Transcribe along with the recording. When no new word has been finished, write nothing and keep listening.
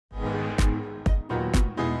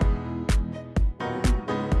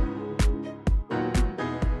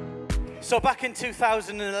So back in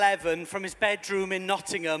 2011, from his bedroom in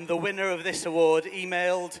Nottingham, the winner of this award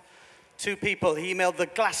emailed two people. He emailed the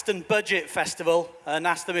Glaston Budget Festival and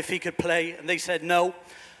asked them if he could play, and they said no.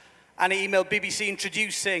 And he emailed BBC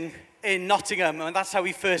Introducing in Nottingham, and that's how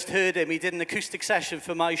we first heard him. He did an acoustic session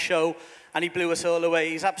for my show, and he blew us all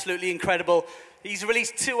away. He's absolutely incredible. He's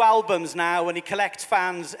released 2 albums now, and he collects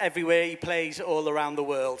fans everywhere he plays all around the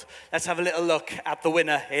world. Let's have a little look at the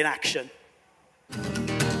winner in action.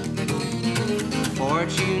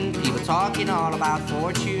 Fortune, people talking all about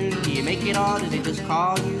fortune. Do you make it all, do they just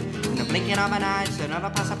call you? In the blinking of an eye, so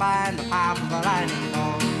another passerby in the path of a lightning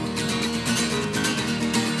ball.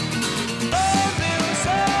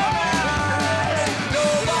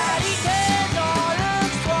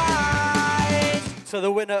 So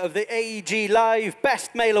the winner of the AEG Live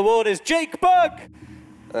Best Male Award is Jake Bugg.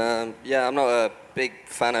 Yeah, I'm not a big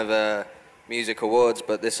fan of music awards,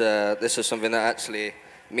 but this is something that actually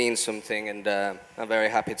means something, and I'm very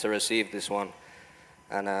happy to receive this one.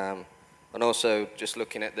 And also just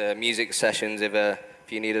looking at the music sessions, if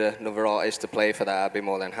you need another artist to play for that, I'd be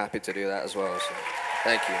more than happy to do that as well. So,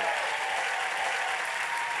 thank you.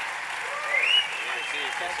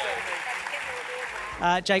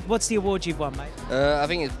 Jake, what's the award you've won, mate? I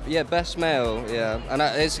think it's Best Male, yeah, and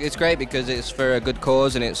it's great because it's for a good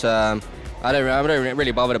cause, and it's I'm not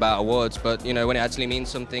really bothered about awards, but you know, when it actually means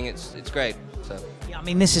something, it's great. So. Yeah, I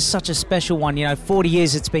mean, this is such a special one. You know, 40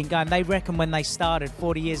 years it's been going. They reckon when they started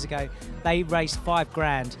 40 years ago, they raised 5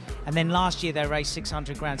 grand, and then last year they raised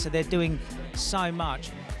 600 grand. So they're doing so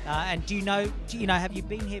much. And do you know? Have you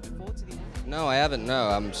been here before to the award? No, I haven't.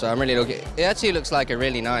 No, so I'm really looking. It actually looks like a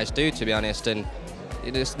really nice dude, to be honest, and.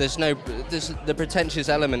 There's the pretentious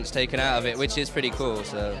elements taken out of it, which is pretty cool.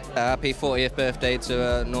 So happy 40th birthday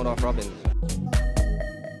to Nordoff Robbins.